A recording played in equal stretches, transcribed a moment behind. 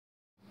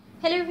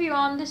Hello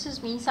everyone, this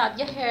is me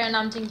Sadia here and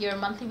I'm doing your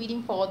monthly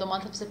reading for the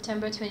month of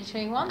September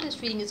 2021. This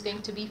reading is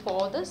going to be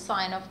for the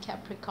sign of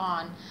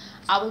Capricorn.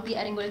 I will be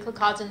adding oracle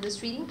cards in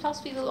this reading,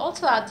 plus we will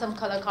also add some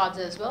color cards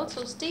as well.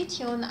 So stay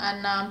tuned,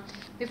 and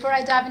before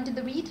I dive into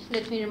the read,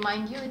 let me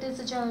remind you it is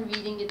a general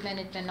reading. It may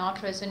not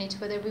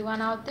resonate with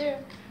everyone out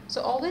there.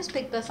 So always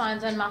pick the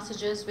signs and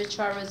messages which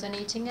are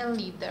resonating and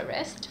leave the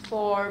rest.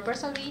 For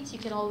personal reads, you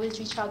can always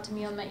reach out to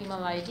me on my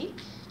email ID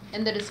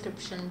in the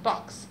description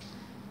box.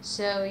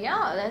 So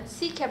yeah, let's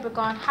see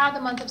Capricorn, how the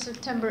month of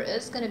September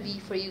is going to be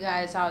for you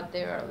guys out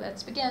there.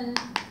 Let's begin.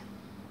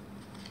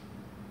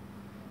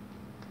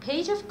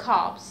 Page of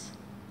Cups,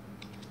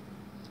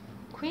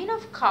 Queen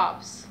of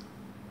Cups,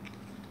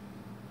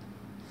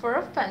 Four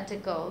of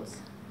Pentacles,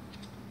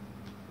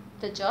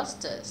 the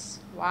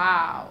Justice.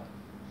 Wow.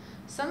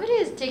 Somebody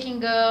is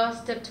taking a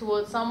step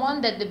towards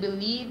someone that they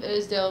believe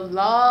is their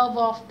love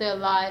of their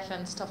life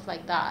and stuff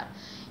like that.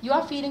 You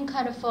are feeling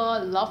kind of a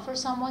love for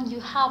someone. You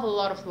have a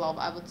lot of love,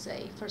 I would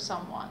say, for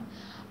someone.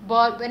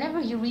 But whenever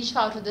you reach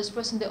out to this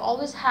person, they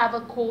always have a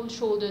cold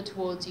shoulder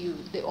towards you.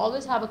 They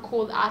always have a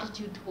cold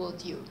attitude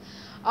towards you.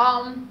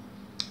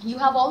 You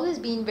have always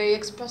been very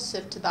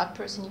expressive to that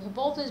person. You have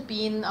always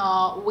been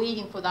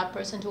waiting for that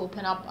person to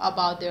open up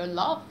about their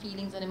love,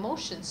 feelings, and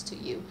emotions to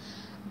you.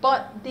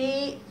 But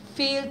they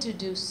fail to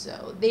do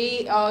so.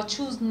 They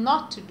choose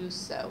not to do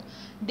so.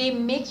 They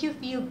make you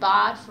feel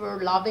bad for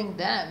loving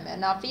them.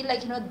 And I feel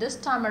like, this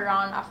time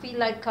around, I feel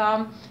like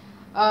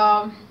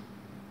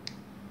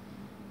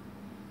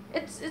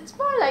it's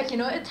more like,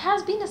 it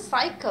has been a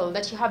cycle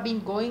that you have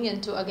been going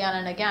into again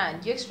and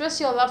again. You express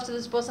your love to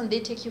this person, they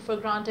take you for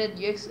granted.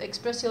 You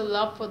express your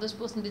love for this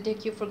person, they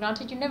take you for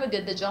granted. You never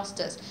get the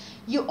justice.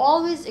 You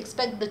always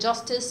expect the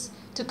justice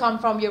to come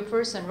from your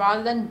person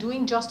rather than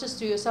doing justice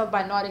to yourself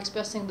by not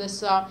expressing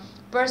this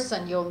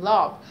person your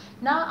love.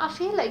 Now I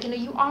feel like,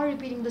 you are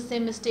repeating the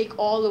same mistake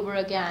all over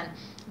again.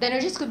 The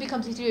energies could be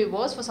completely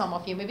reversed for some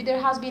of you. Maybe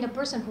there has been a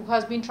person who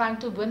has been trying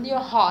to win your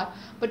heart,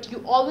 but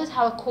you always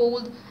have a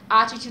cold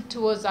attitude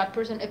towards that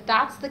person. If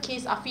that's the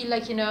case, I feel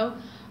like,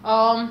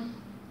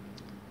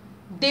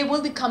 they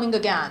will be coming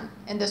again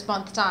in this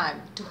month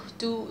time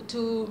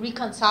to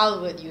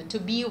reconcile with you, to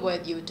be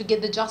with you, to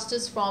get the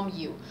justice from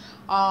you.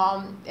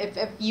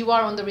 If you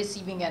are on the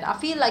receiving end, I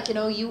feel like,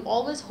 you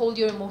always hold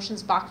your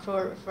emotions back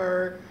for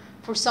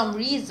some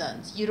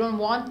reasons. You don't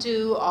want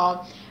to,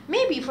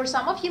 maybe for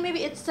some of you,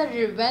 maybe it's the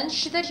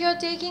revenge that you're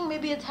taking.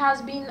 Maybe it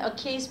has been a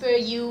case where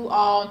you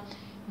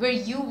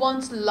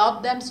once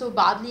loved them so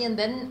badly, and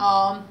then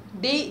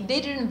they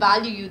didn't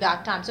value you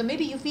that time. So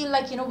maybe you feel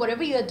like,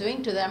 whatever you're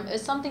doing to them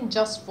is something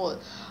justful,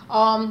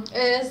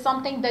 is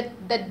something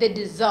that they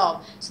deserve.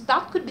 So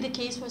that could be the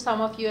case for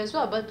some of you as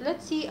well. But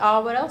let's see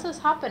what else is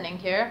happening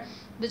here.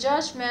 The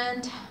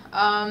Judgment,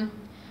 the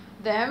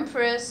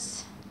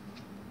Empress,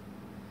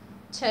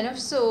 Ten of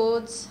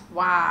Swords.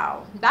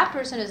 Wow, that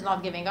person is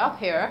not giving up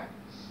here.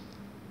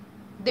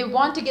 They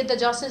want to get the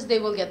justice. They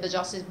will get the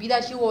justice, be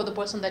that you or the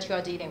person that you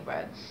are dealing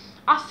with.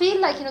 I feel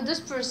like, this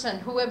person,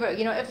 whoever,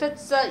 if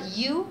it's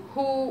you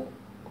who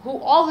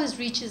always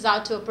reaches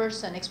out to a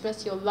person,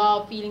 express your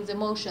love, feelings,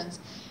 emotions,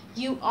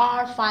 you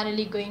are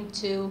finally going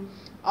to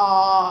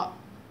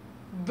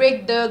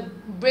break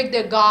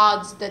their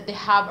guards that they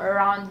have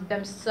around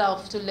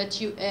themselves to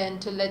let you in,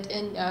 to let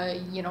in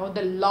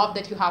the love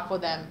that you have for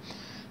them.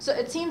 So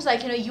it seems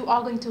like, you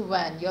are going to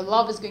win. Your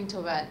love is going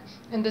to win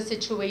in this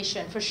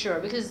situation for sure,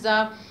 because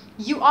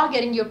you are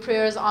getting your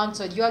prayers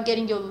answered. You are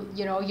getting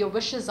your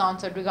wishes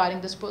answered regarding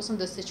this person,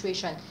 this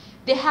situation.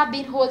 They have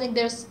been holding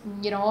their,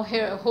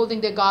 holding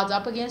their guards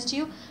up against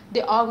you.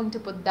 They are going to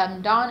put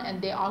them down,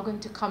 and they are going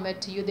to commit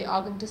to you. They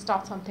are going to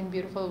start something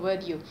beautiful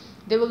with you.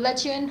 They will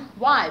let you in.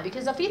 Why?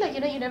 Because I feel like,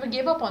 you never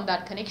gave up on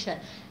that connection.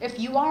 If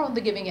you are on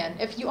the giving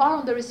end, if you are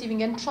on the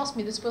receiving end, trust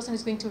me, this person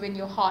is going to win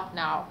your heart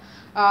now.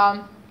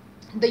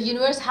 The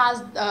universe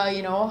has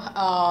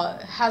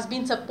has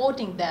been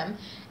supporting them,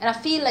 and I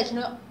feel like,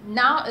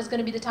 now is going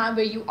to be the time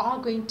where you are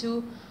going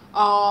to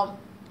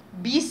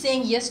be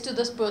saying yes to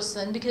this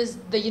person, because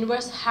the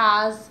universe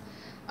has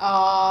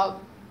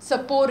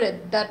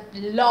supported that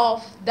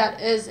love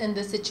that is in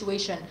this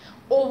situation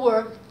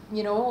over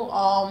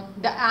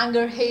the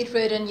anger,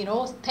 hatred, and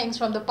things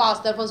from the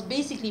past that was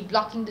basically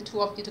blocking the two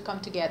of you to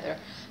come together.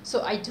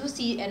 So I do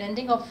see an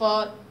ending of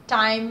a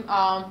time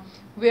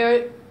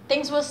where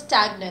things were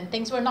stagnant,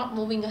 things were not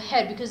moving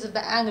ahead because of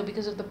the anger,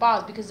 because of the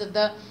past, because of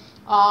the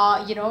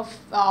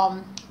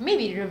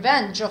maybe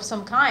revenge of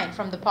some kind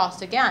from the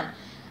past again.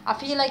 I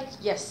feel like,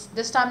 yes,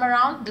 this time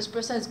around, this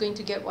person is going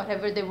to get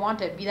whatever they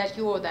wanted, be that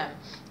you or them.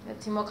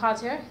 Let's see more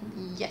cards here.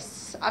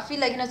 Yes, I feel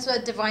like, it's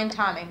a divine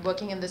timing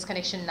working in this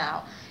connection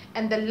now.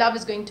 And the love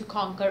is going to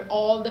conquer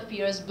all the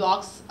fears,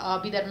 blocks,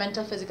 be that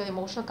mental, physical,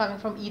 emotional, coming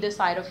from either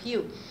side of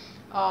you.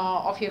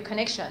 Of your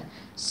connection.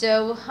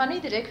 So honey,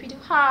 the deck we do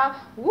have,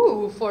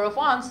 Four of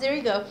Wands. There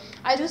you go.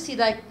 I do see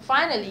that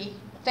finally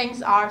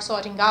things are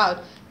sorting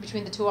out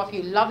between the two of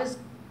you. Love is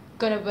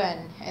gonna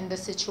win in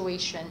this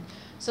situation.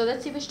 So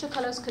let's see which two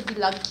colors could be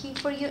lucky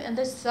for you in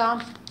this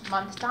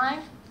month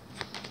time.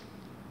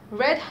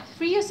 Red,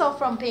 free yourself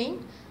from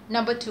pain.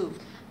 Number 2,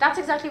 that's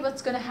exactly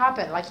what's going to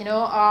happen. Like,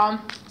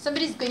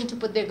 somebody's going to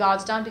put their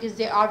guards down because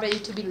they are ready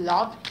to be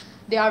loved.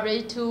 They are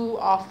ready to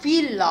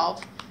feel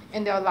love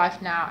in their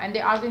life now, and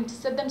they are going to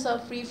set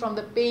themselves free from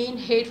the pain,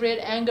 hatred,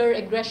 anger,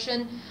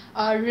 aggression,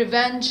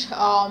 revenge,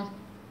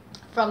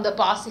 from the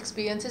past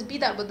experiences, be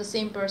that with the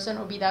same person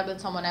or be that with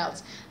someone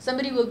else.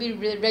 Somebody will be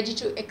ready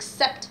to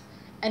accept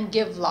and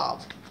give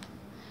love.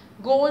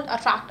 Gold,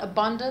 attract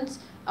abundance.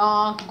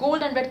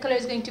 Gold and red color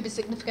is going to be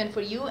significant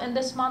for you in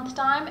this month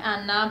time,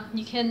 and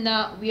you can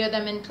wear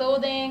them in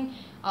clothing,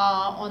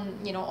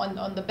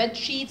 on the bed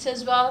sheets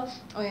as well,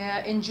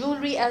 in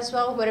jewelry as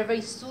well. Wherever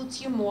it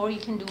suits you more, you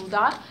can do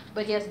that.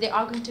 But yes, they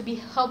are going to be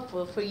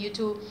helpful for you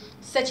to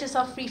set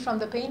yourself free from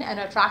the pain and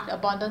attract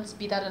abundance,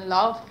 be that in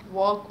love,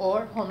 work,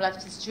 or home life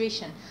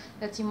situation.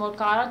 Let's see more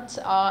cards.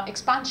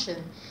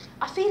 Expansion.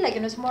 I feel like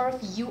it's more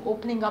of you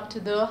opening up to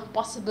the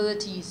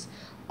possibilities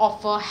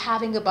of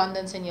having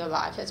abundance in your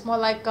life. It's more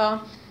like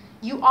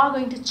you are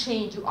going to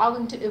change, you are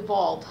going to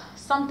evolve.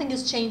 Something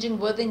is changing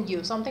within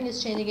you, something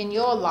is changing in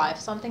your life,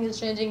 something is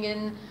changing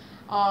in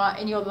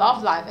your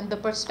love life, and the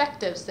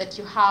perspectives that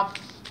you have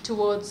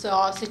towards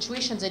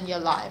situations in your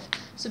life.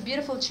 So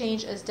beautiful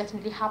change is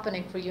definitely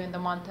happening for you in the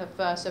month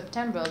of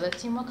September.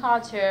 Let's see more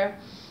cards here.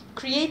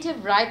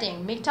 Creative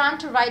writing. Make time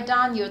to write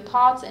down your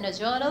thoughts in a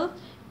journal,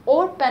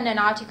 or pen an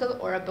article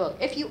or a book.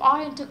 If you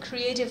are into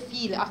creative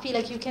field, I feel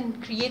like you can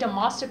create a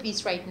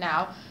masterpiece right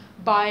now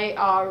by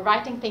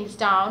writing things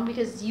down,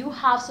 because you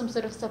have some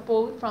sort of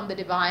support from the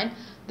divine.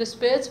 The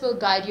spirits will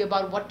guide you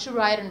about what to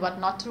write and what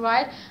not to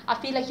write. I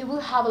feel like you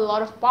will have a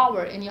lot of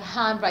power in your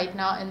hand right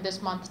now in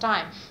this month's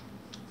time.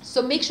 So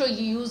make sure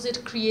you use it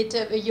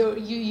you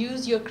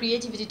use your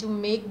creativity to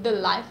make the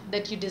life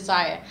that you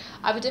desire.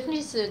 I would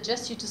definitely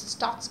suggest you to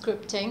start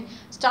scripting,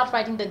 start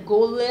writing the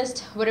goal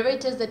list, whatever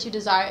it is that you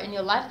desire in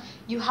your life.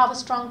 You have a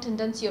strong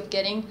tendency of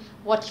getting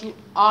what you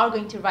are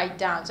going to write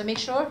down. So make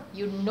sure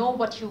you know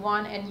what you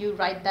want and you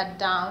write that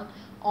down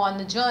on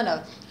the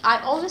journal. I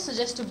always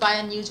suggest to buy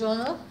a new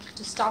journal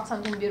to start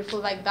something beautiful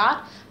like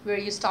that, where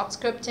you start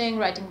scripting,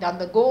 writing down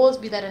the goals,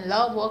 be that in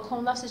love, work,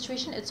 home life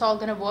situation. It's all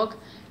going to work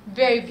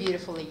very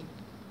beautifully.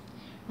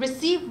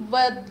 Receive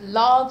with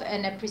love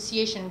and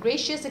appreciation.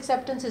 Gracious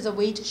acceptance is a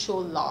way to show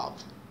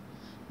love.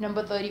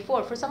 Number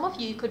 34. For some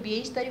of you, it could be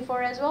age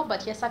 34 as well,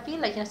 but yes, I feel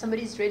like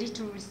somebody is ready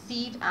to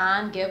receive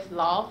and give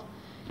love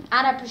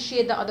and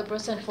appreciate the other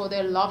person for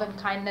their love and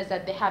kindness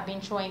that they have been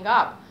showing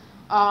up.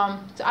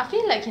 So I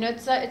feel like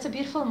it's a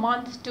beautiful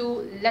month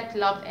to let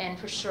love in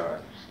for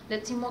sure.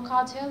 Let's see more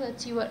cards here.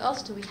 Let's see what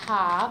else do we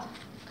have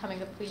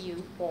coming up for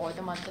you for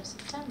the month of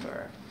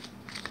September.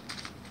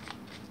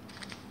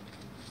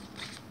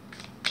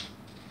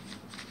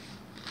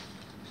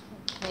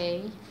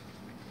 Okay,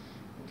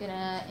 we're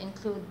gonna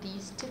include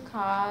these 2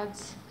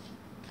 cards.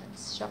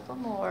 Let's shuffle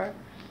more.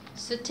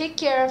 So take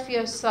care of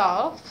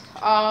yourself.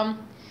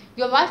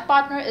 Your life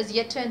partner is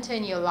yet to enter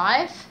in your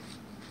life.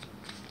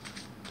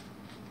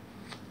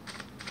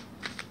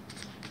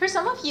 For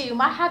some of you, you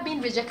might have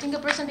been rejecting a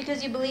person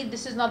because you believe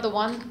this is not the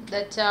one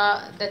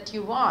that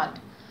you want.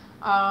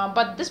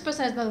 But this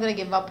person is not going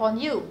to give up on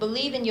you.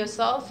 Believe in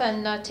yourself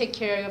and take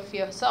care of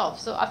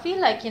yourself. So I feel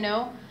like,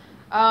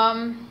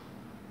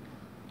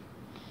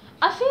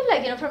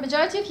 for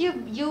majority of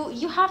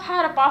you have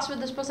had a past with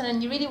this person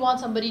and you really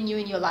want somebody new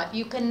in your life.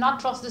 You cannot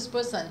trust this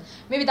person.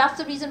 Maybe that's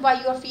the reason why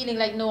you are feeling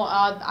like, no,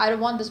 I don't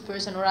want this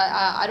person, or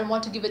I don't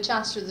want to give a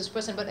chance to this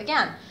person. But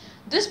again,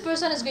 this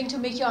person is going to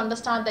make you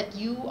understand that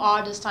you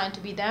are destined to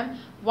be them.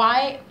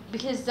 Why?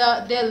 Because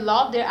their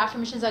love, their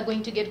affirmations are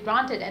going to get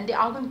granted, and they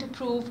are going to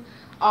prove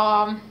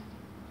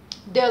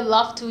their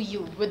love to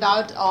you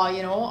without,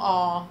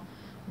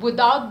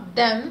 without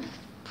them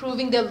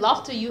proving their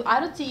love to you. I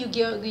don't see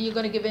you're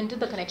going to give in to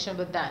the connection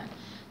with them.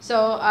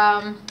 So,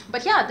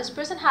 but yeah, this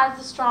person has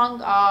a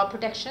strong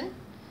protection,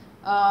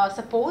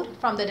 support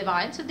from the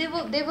divine. So they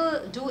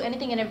will do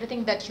anything and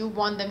everything that you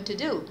want them to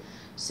do.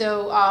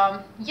 So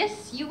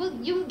yes, you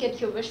will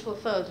get your wish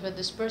fulfilled with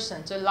this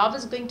person. So love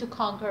is going to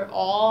conquer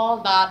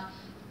all that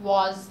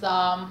was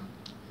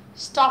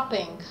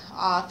stopping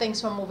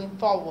things from moving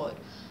forward.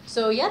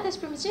 So yeah, that's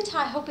pretty much it.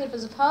 I hope it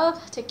was of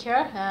help. Take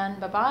care and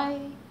bye bye.